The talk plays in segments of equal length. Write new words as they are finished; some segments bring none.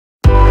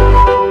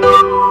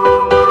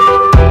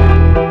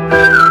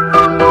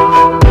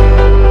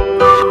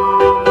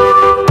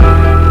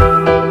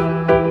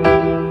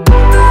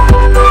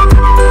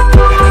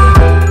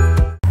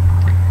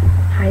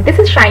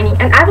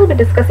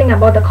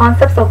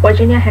of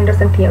Virginia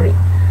Henderson theory.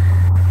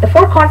 The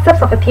four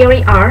concepts of a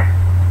theory are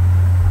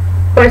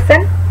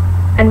person,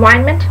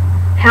 environment,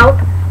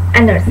 health,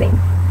 and nursing.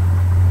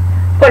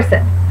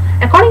 Person.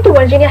 According to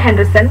Virginia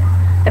Henderson,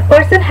 a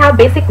person has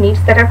basic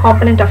needs that are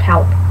component of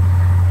health.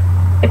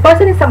 A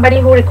person is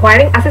somebody who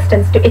requiring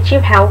assistance to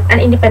achieve health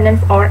and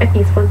independence or a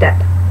peaceful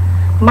death.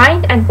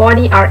 Mind and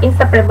body are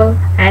inseparable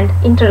and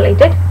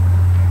interrelated.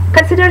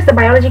 Considers the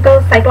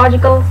biological,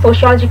 psychological,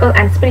 sociological,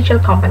 and spiritual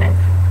components.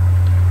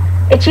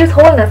 Achieves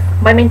wholeness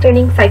by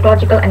maintaining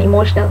psychological and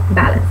emotional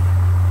balance.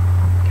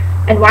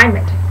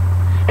 Environment.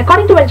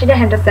 According to Virginia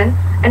Henderson,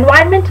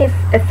 environment is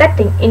a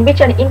setting in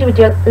which an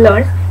individual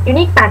learns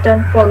unique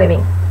pattern for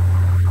living.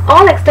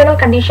 All external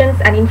conditions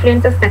and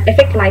influences that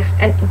affect life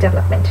and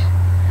development.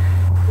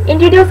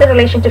 Individuals in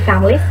relation to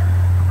families,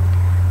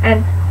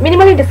 and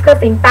minimally discuss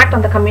the impact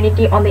on the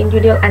community on the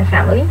individual and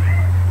family.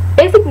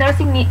 Basic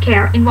nursing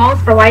care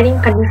involves providing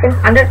conditions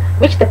under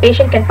which the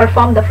patient can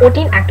perform the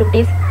 14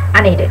 activities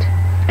unaided.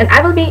 And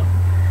I will be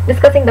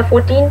discussing the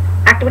 14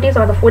 activities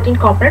or the 14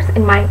 components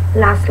in my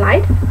last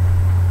slide.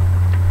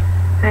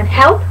 And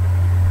health.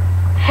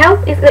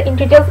 Health is the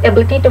individual's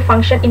ability to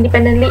function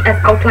independently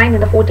as outlined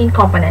in the 14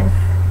 components.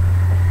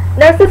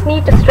 Nurses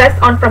need to stress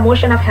on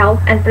promotion of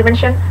health and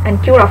prevention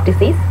and cure of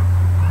disease.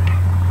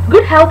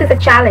 Good health is a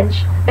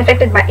challenge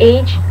affected by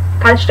age,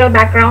 cultural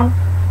background,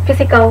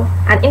 physical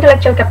and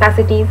intellectual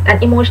capacities,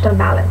 and emotional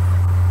balance.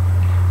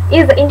 It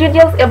is the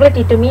individual's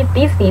ability to meet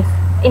these needs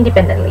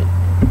independently.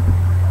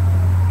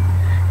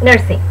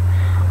 Nursing.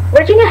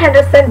 Virginia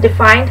Henderson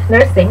defined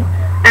nursing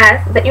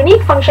as the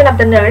unique function of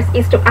the nurse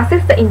is to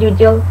assist the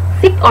individual,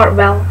 sick or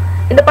well,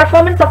 in the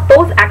performance of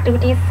those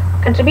activities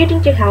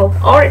contributing to health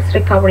or its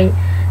recovery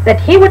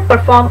that he would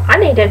perform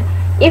unaided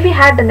if he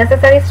had the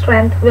necessary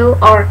strength, will,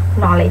 or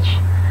knowledge,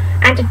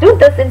 and to do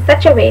this in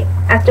such a way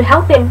as to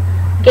help him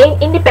gain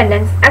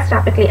independence as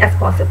rapidly as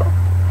possible.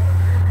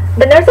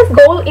 The nurse's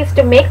goal is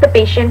to make the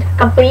patient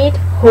complete,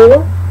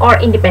 whole, or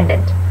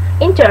independent.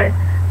 In turn,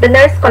 the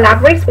nurse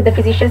collaborates with the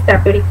physician's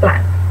therapeutic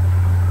plan.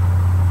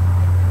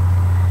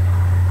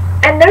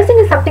 And nursing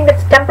is something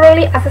that's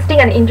temporarily assisting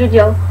an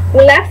individual who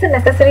lacks the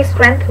necessary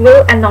strength,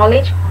 will, and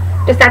knowledge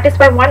to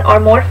satisfy one or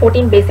more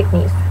 14 basic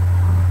needs.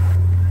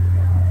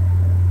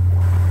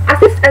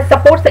 Assists and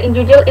supports the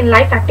individual in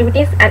life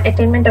activities and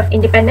attainment of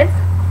independence.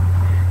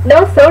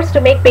 Nurse serves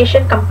to make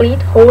patient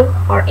complete, whole,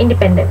 or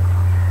independent.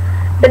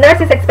 The nurse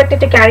is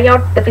expected to carry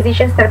out the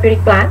physician's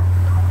therapeutic plan.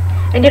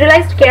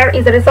 Individualized care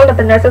is a result of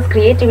the nurse's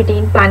creativity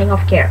in planning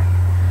of care.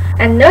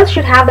 And nurse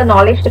should have the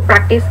knowledge to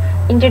practice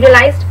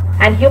individualized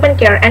and human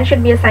care and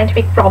should be a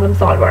scientific problem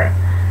solver.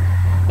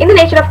 In the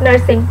nature of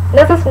nursing,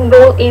 nurse's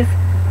role is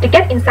to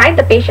get inside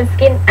the patient's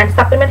skin and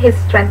supplement his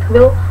strength,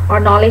 will, or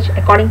knowledge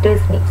according to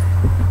his needs.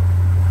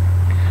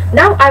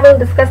 Now I will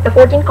discuss the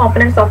 14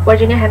 components of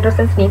Virginia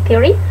Henderson's need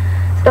theory.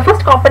 So the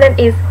first component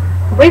is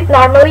breathe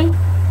normally,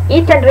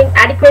 eat and drink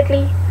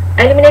adequately,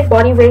 eliminate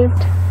body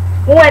waste,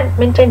 move and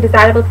maintain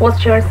desirable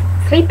postures,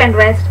 sleep and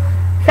rest,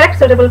 select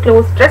suitable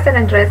clothes, dress and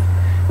undress,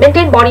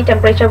 maintain body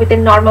temperature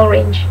within normal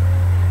range,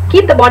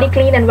 keep the body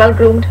clean and well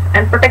groomed,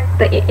 and protect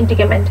the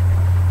integument,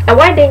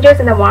 avoid dangers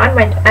in the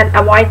environment and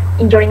avoid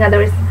injuring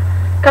others,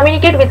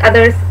 communicate with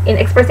others in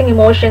expressing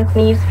emotions,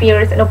 needs,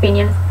 fears, and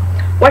opinions,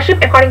 worship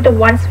according to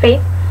one's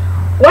faith,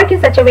 work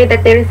in such a way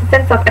that there is a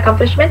sense of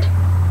accomplishment,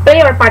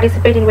 play or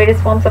participate in various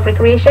forms of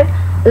recreation,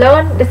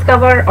 learn,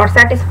 discover, or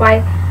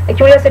satisfy a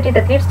curiosity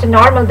that leads to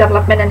normal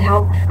development and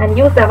health, and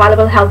use the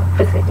available health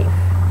facilities.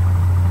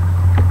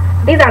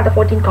 These are the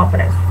 14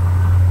 components.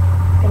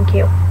 Thank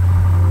you.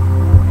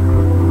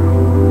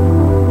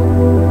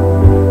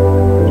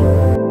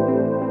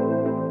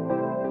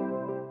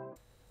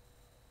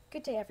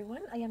 Good day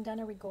everyone, I am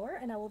Dana Rigor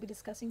and I will be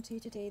discussing to you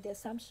today the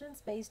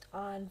assumptions based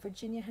on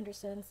Virginia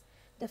Henderson's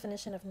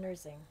definition of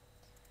nursing.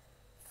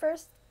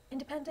 First,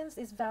 independence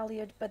is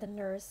valued by the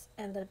nurse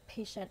and the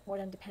patient more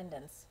than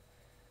dependence.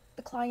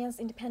 The client's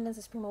independence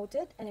is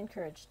promoted and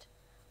encouraged.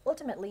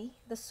 Ultimately,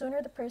 the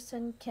sooner the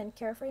person can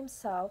care for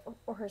himself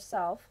or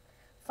herself,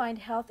 find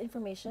health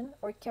information,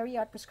 or carry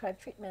out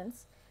prescribed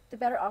treatments, the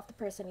better off the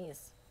person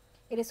is.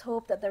 It is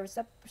hoped that the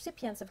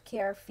recipients of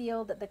care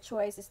feel that the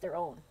choice is their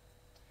own.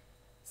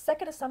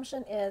 Second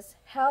assumption is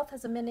health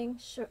has a meaning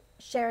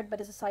shared by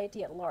the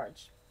society at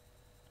large.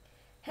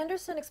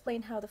 Henderson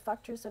explained how the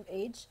factors of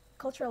age,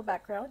 cultural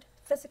background,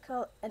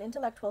 physical and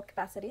intellectual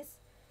capacities,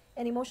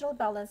 and emotional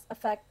balance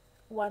affect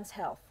one's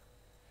health.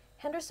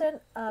 Henderson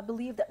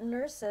believed that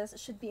nurses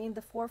should be in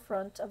the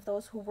forefront of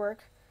those who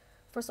work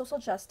for social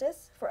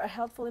justice, for a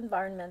healthful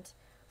environment,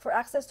 for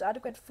access to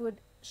adequate food,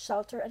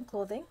 shelter, and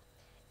clothing,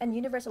 and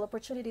universal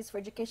opportunities for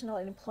educational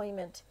and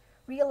employment,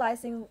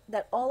 realizing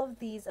that all of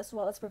these, as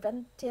well as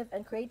preventive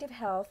and creative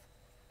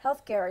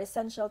healthcare, are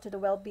essential to the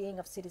well-being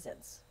of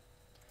citizens.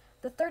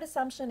 The third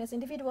assumption is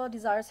individual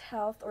desires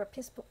health or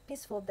a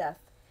peaceful death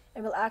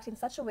and will act in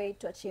such a way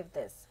to achieve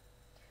this.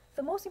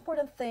 The most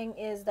important thing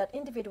is that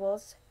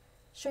individuals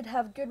should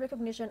have good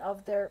recognition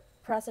of their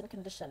present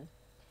condition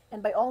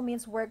and by all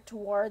means work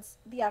towards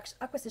the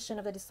acquisition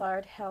of the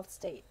desired health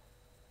state.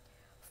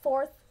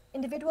 Fourth,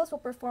 individuals will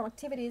perform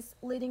activities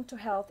leading to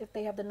health if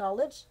they have the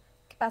knowledge,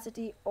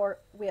 capacity, or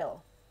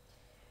will.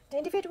 The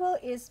individual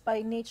is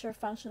by nature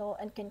functional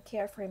and can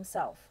care for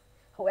himself.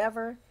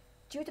 However,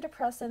 due to the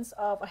presence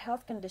of a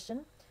health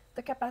condition,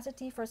 the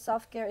capacity for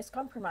self-care is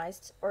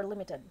compromised or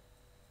limited.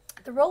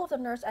 The role of the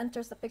nurse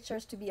enters the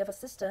pictures to be of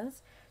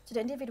assistance to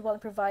the individual in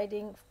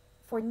providing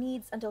for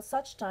needs until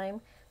such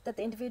time that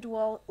the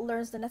individual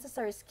learns the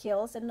necessary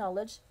skills and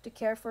knowledge to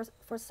care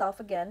for self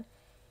again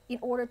in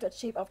order to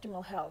achieve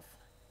optimal health.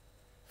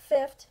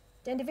 Fifth,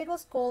 the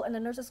individual's goal and the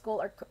nurse's goal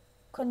are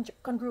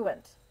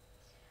congruent.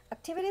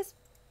 Activities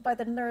by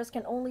the nurse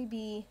can only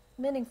be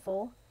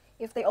meaningful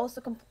if they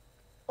also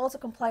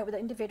comply with the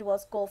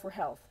individual's goal for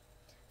health.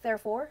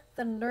 Therefore,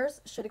 the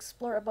nurse should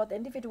explore about the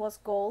individual's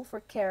goal for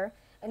care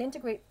and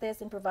integrate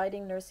this in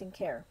providing nursing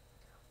care.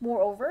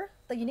 Moreover,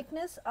 the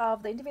uniqueness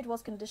of the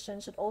individual's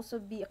condition should also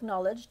be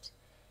acknowledged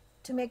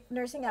to make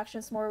nursing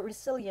actions more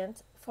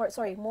salient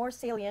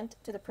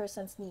to the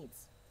person's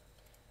needs.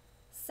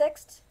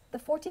 Sixth, the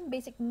 14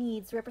 basic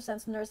needs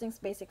represents nursing's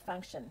basic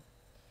function.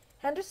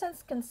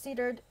 Henderson's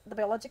considered the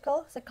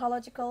biological,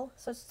 psychological,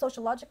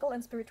 sociological,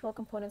 and spiritual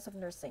components of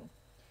nursing,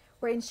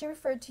 wherein she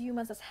referred to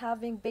humans as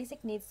having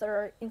basic needs that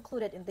are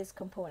included in these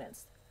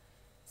components.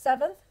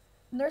 Seventh,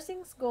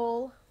 nursing's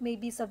goal may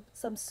be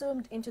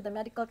subsumed into the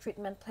medical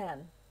treatment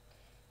plan.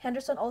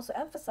 Henderson also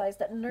emphasized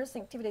that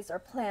nursing activities are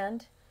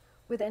planned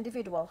with the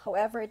individual.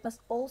 However, it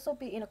must also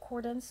be in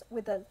accordance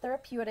with the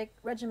therapeutic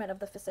regimen of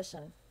the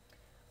physician.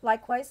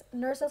 Likewise,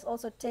 nurses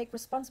also take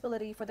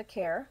responsibility for the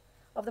care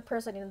of the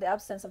person in the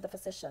absence of the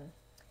physician.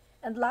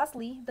 And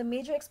lastly, the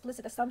major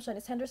explicit assumption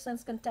is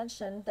Henderson's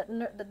contention that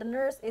the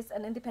nurse is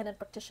an independent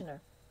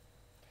practitioner.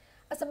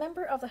 As a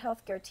member of the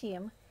healthcare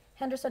team,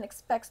 Henderson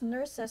expects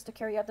nurses to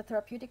carry out the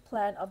therapeutic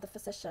plan of the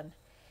physician.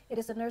 It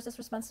is the nurse's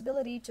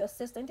responsibility to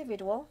assist the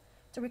individual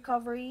to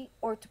recovery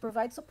or to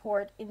provide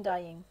support in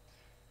dying.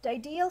 The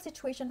ideal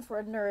situation for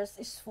a nurse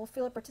is to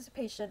fulfill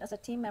participation as a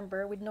team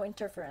member with no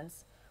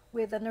interference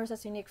with the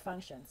nurse's unique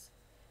functions.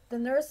 The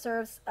nurse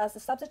serves as a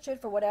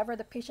substitute for whatever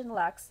the patient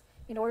lacks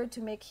in order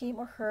to make him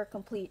or her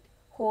complete,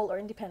 whole, or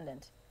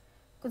independent,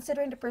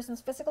 considering the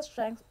person's physical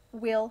strength,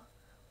 will,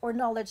 or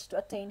knowledge to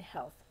attain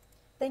health.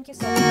 Thank you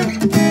so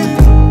much.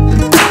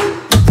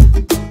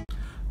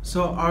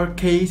 So our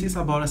case is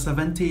about a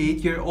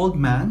 78-year-old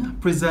man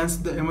presents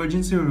to the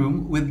emergency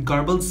room with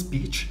garbled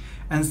speech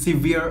and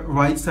severe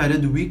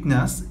right-sided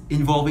weakness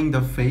involving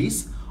the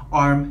face,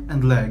 arm,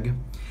 and leg.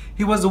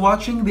 He was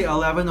watching the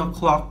 11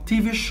 o'clock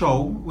TV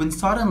show when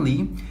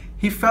suddenly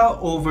he fell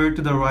over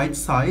to the right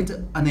side,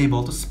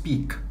 unable to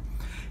speak.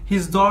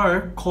 His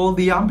daughter called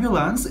the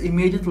ambulance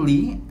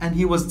immediately and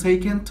he was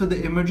taken to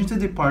the emergency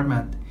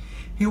department.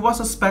 He was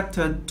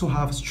suspected to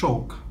have a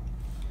stroke.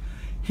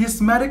 His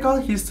medical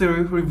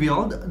history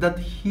revealed that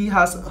he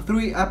has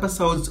 3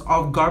 episodes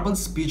of garbled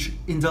speech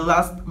in the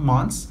last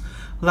months,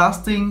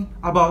 lasting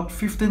about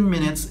 15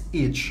 minutes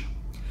each.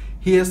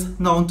 He is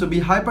known to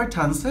be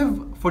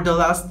hypertensive for the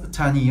last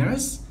 10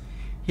 years.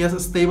 He has a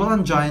stable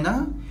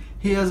angina.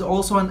 He is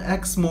also an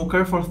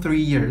ex-smoker for 3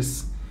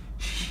 years.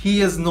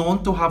 He is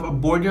known to have a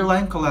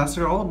borderline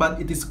cholesterol,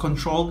 but it is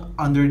controlled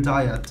under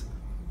diet.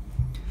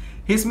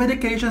 His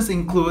medications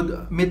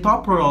include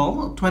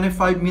metoprolol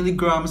 25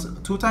 milligrams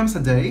 2 times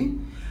a day,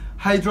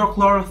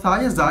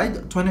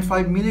 hydrochlorothiazide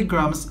 25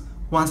 milligrams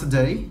once a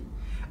day,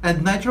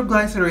 and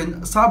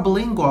nitroglycerin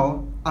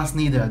sublingual as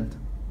needed.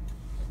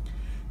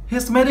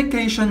 His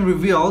medication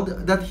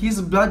revealed that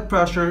his blood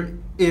pressure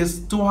is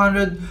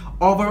 200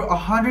 over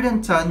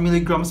 110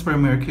 milligrams per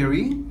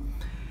mercury.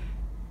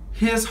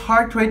 His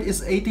heart rate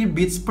is 80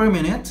 beats per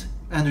minute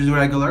and is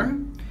regular.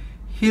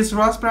 His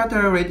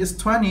respiratory rate is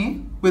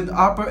 20 with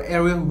upper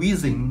area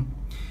wheezing.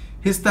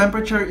 His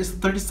temperature is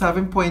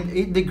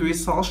 37.8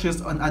 degrees Celsius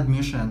on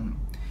admission.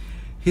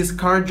 His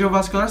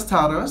cardiovascular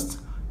status,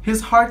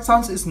 his heart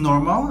sounds is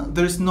normal,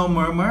 there is no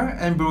murmur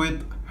and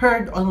breath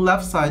heard on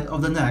left side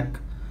of the neck.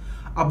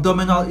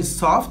 Abdominal is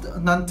soft,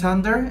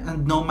 non-tender,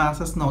 and no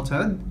masses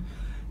noted.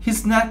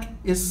 His neck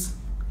is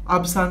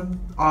absent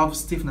of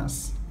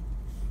stiffness.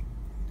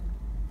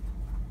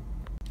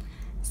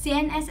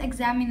 CNS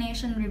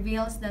examination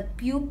reveals that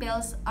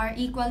pupils are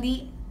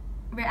equally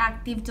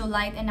reactive to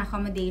light and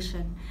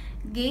accommodation.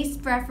 Gaze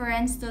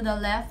preference to the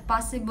left,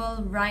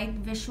 possible right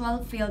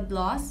visual field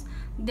loss.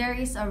 There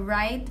is a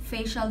right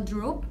facial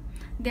droop.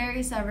 There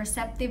is a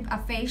receptive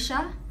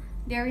aphasia.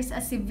 There is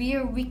a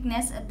severe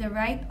weakness at the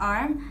right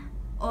arm,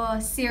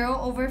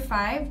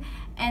 0/5,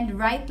 and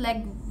right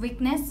leg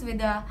weakness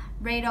with a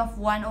rate of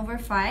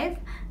 1/5.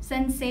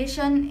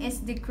 Sensation is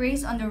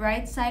decreased on the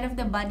right side of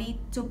the body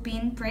to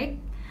pinprick.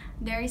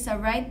 There is a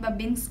right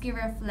Babinski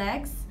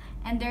reflex,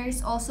 and there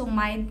is also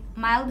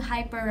mild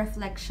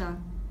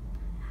hyperreflection.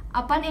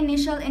 Upon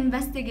initial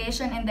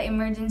investigation in the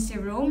emergency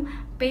room,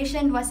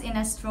 patient was in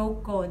a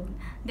stroke code.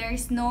 There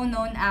is no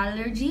known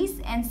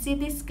allergies, and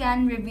CT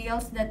scan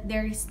reveals that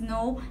there is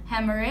no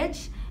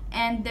hemorrhage,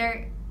 and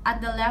there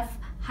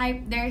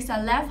is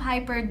a left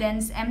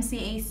hyperdense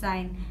MCA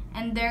sign,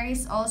 and there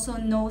is also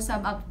no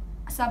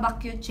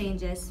subacute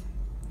changes.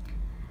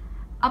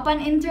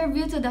 Upon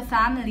interview to the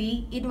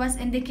family, it was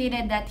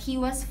indicated that he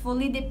was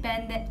fully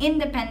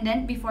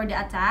independent before the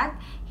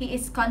attack. He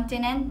is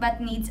continent but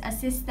needs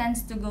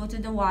assistance to go to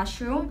the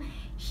washroom.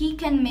 He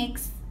can make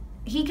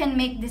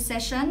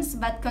decisions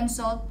but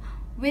consult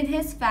with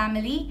his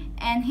family,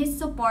 and his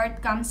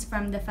support comes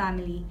from the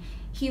family.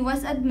 He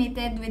was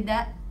admitted with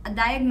a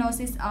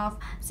diagnosis of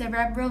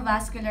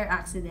cerebrovascular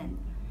accident.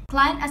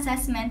 Client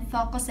assessment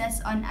focuses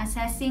on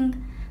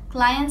assessing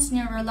client's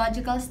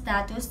neurological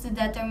status to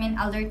determine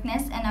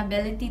alertness and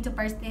ability to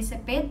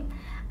participate,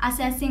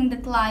 assessing the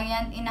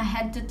client in a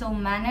head-to-toe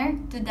manner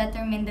to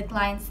determine the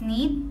client's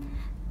need,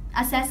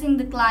 assessing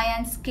the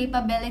client's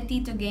capability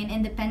to gain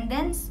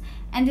independence,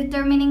 and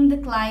determining the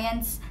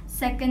client's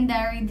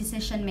secondary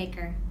decision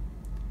maker.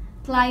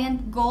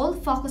 Client goal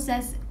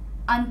focuses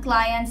on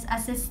clients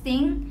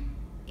assisting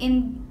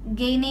in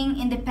gaining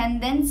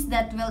independence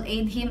that will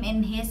aid him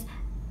in his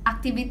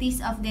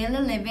activities of daily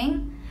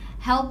living,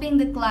 helping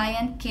the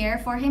client care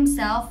for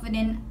himself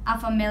within a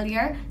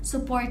familiar,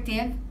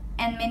 supportive,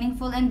 and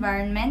meaningful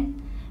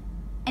environment,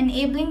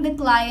 enabling the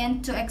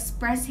client to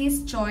express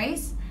his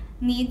choice,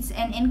 needs,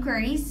 and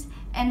inquiries,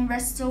 and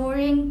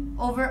restoring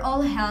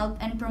overall health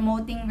and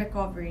promoting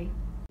recovery.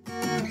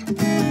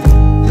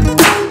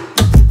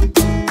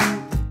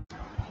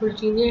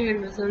 Virginia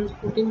Henderson's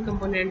 14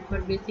 component for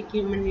basic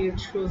human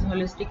needs shows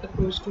holistic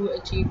approach to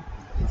achieve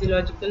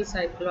physiological,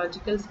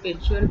 psychological,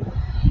 spiritual,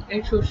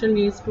 and social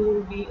needs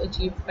to be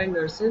achieved by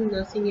nurses.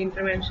 Nursing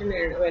intervention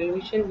and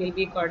evaluation will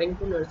be according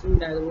to nursing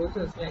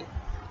diagnosis like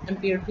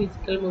impaired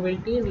physical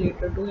mobility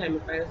related to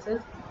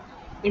hemiplegia.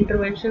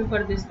 Intervention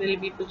for this will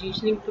be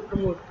positioning to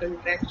promote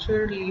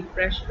contracture, relieve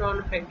pressure on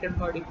affected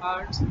body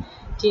parts,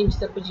 change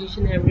the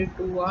position every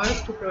 2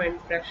 hours to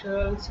prevent pressure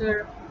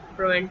ulcer,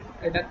 prevent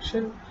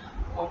adduction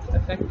of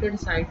affected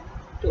site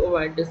to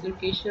avoid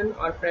dislocation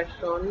or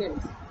pressure on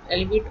limbs,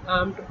 elevate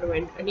arm to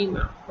prevent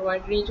edema,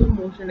 provide range of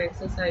motion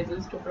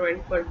exercises to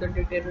prevent further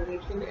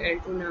deterioration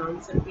and to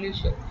enhance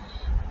circulation,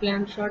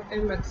 plan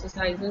short-term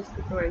exercises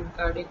to prevent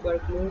cardiac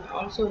workload,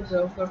 also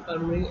observe for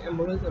pulmonary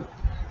embolism,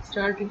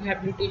 start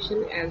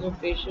rehabilitation as of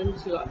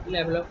patient's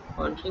level of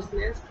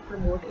consciousness to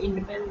promote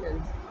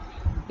independence,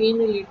 pain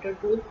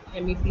related to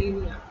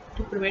hemiplegia,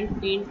 to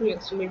prevent pain to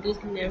extremities,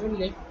 never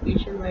lift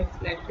patient by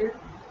flexion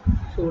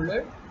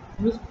shoulder,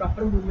 use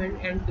proper movement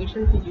and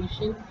patient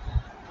position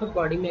for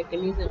body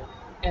mechanism,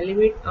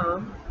 elevate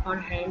arm or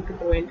hand to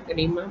prevent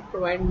edema,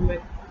 provide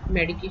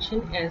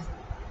medication as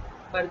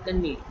per the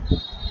need,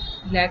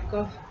 lack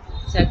of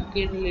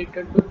self-care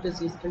related to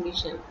disease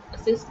condition,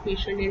 assist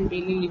patient in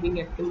daily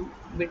living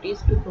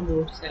activities to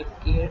promote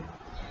self-care,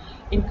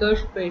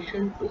 encourage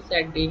patient to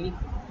set daily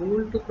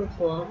goal to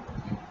perform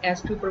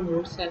as to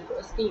promote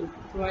self-esteem,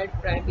 provide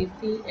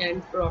privacy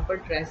and proper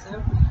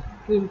dress-up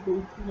to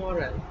improve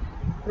morale,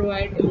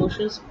 provide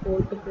emotional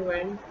support to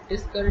prevent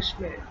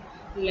discouragement,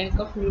 lack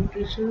of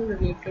nutrition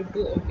related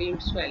to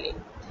impaired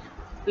swelling,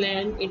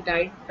 plan a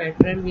diet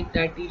pattern with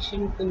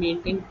dietitian to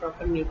maintain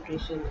proper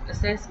nutrition,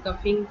 assess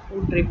coughing,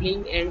 food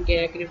dribbling and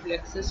gag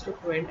reflexes to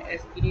prevent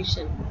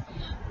aspiration,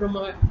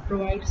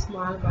 provide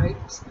small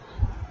bites,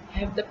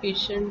 have the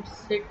patient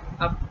sit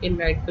up in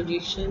right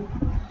position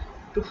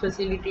to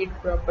facilitate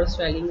proper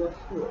swallowing of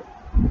food,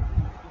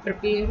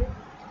 prepare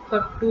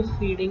for tooth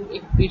feeding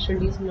if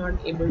patient is not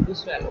able to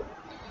swallow,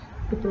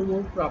 to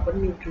promote proper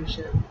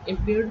nutrition,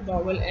 impaired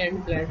bowel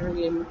and bladder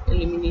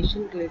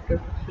elimination related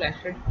to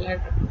flaccid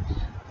bladder,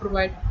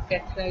 provide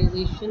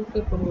catheterization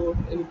to promote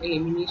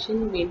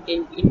elimination,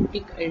 maintain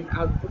intake and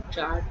output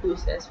chart to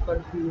assess for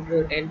fluid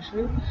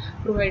retention,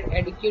 provide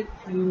adequate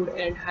fluid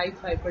and high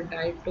fiber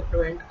diet to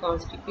prevent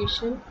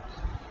constipation,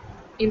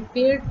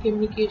 impaired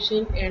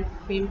communication and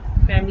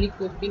family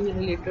coping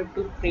related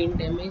to brain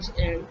damage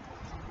and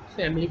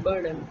family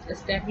burden,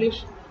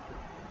 establish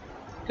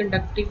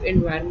conducive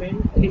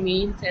environment,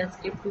 remain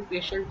sensitive to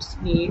patient's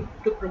need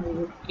to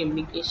promote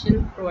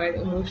communication, provide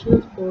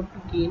emotional support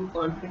to gain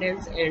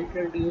confidence and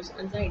reduce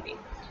anxiety,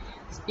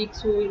 speak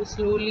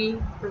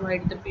slowly,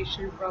 provide the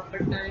patient proper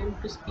time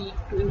to speak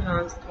to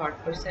enhance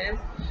thought process,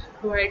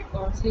 provide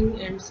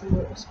counseling and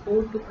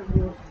support to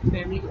promote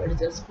family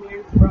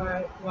adjustment,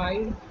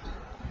 provide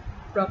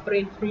proper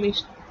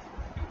information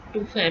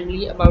to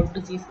family about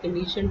disease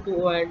condition to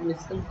avoid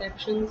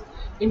misconceptions,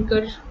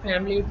 encourage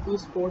family to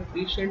support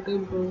patient to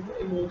improve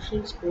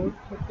emotional support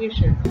for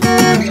patient.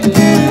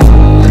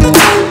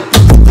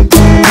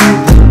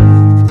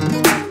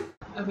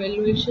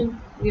 Evaluation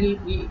will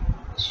be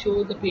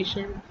show the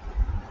patient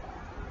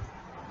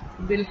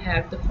will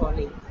have the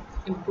following: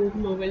 improved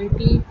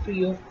mobility,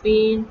 free of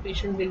pain,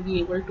 patient will be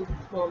able to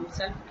perform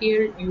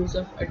self-care, use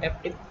of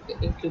adaptive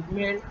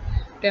equipment,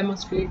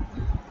 demonstrate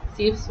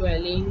safe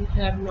swelling,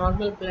 have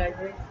normal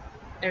bladder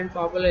and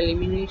bowel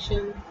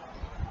elimination,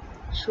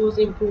 shows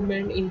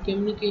improvement in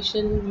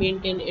communication,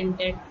 maintain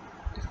intact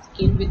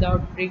skin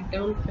without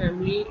breakdown,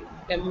 family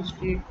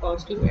demonstrate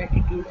positive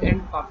attitude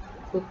and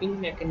coping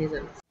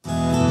mechanisms.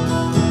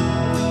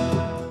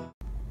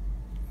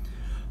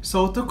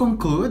 So to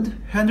conclude,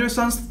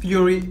 Henderson's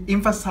theory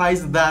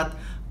emphasized that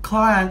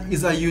client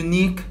is a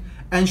unique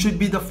and should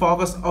be the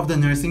focus of the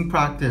nursing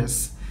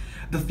practice.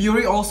 The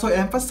theory also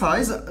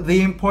emphasized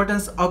the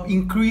importance of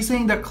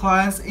increasing the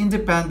client's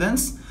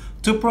independence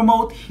to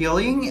promote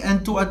healing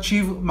and to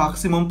achieve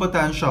maximum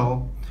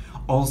potential.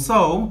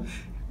 Also,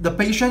 the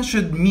patient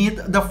should meet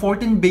the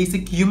 14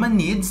 basic human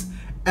needs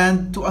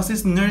and to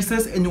assist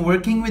nurses in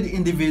working with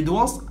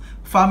individuals,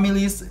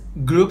 families,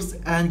 groups,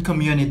 and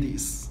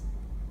communities.